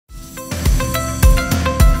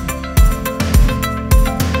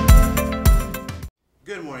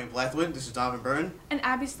Good morning, Blythewood. This is Donovan Burton. And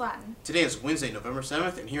Abby Slatton. Today is Wednesday, November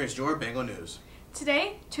 7th, and here is your Bengal News.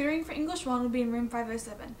 Today, tutoring for English 1 will be in room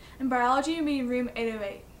 507, and biology will be in room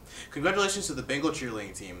 808. Congratulations to the Bengal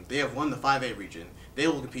cheerleading team. They have won the 5A region. They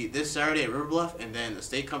will compete this Saturday at River Bluff and then the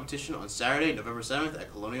state competition on Saturday, November 7th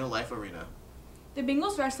at Colonial Life Arena. The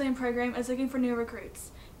Bengals wrestling program is looking for new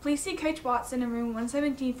recruits. Please see Coach Watson in room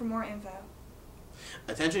 117 for more info.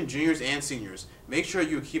 Attention juniors and seniors, make sure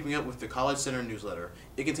you are keeping up with the College Center newsletter.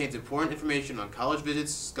 It contains important information on college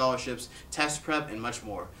visits, scholarships, test prep, and much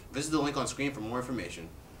more. Visit the link on screen for more information.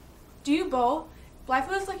 Do you bowl?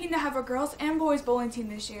 Blythewood is looking to have a girls and boys bowling team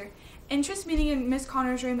this year. Interest meeting in Miss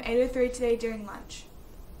Connor's room 803 today during lunch.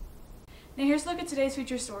 Now here's a look at today's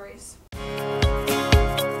feature stories.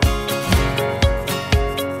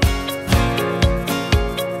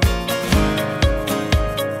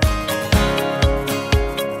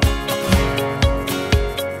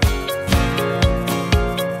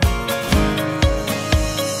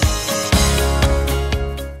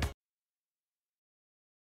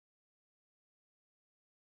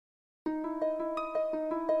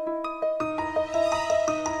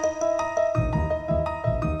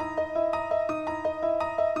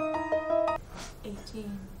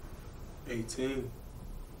 18.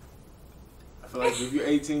 I feel like if you're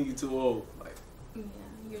 18, you're too old. Like, yeah,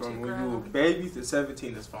 you're from too when grown. you were a baby to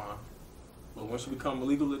 17 is fine. But once you become a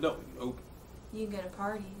legal adult, you can go to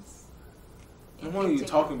parties. I'm only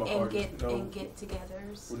talking about parties. And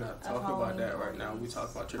get-togethers. We're not talking about that right now. We're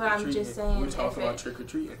talking about trick or But treating. I'm just saying, we're talking about trick or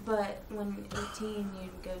treating. But when 18, you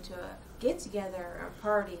go to a get-together or a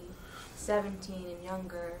party. 17 and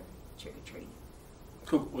younger, trick or treat.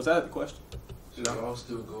 Cool. Was that the question? So y'all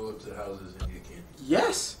still go up to houses and get candy?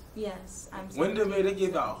 Yes. Yes, I'm. Windermere, they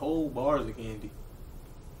give out whole bars of candy.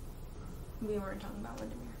 We weren't talking about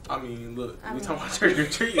Windermere. I mean, look, we talking about trick or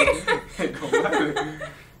treating.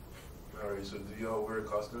 Alright, so do y'all wear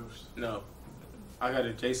costumes? No. I got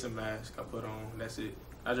a Jason mask I put on. That's it.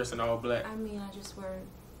 I dress in all black. I mean, I just wear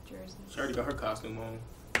jerseys. She already got her costume on.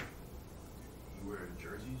 You wear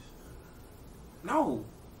jerseys? No.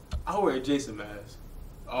 I wear a Jason mask.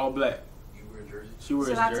 All black. You wear jerseys? She wears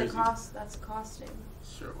so that's jerseys. That's a costume.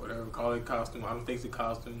 Sure, whatever. Call it costume. I don't think it's a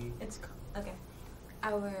costume. It's okay.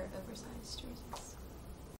 I wear oversized jerseys.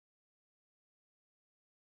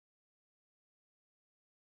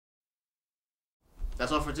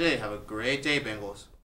 That's all for today. Have a great day, Bengals.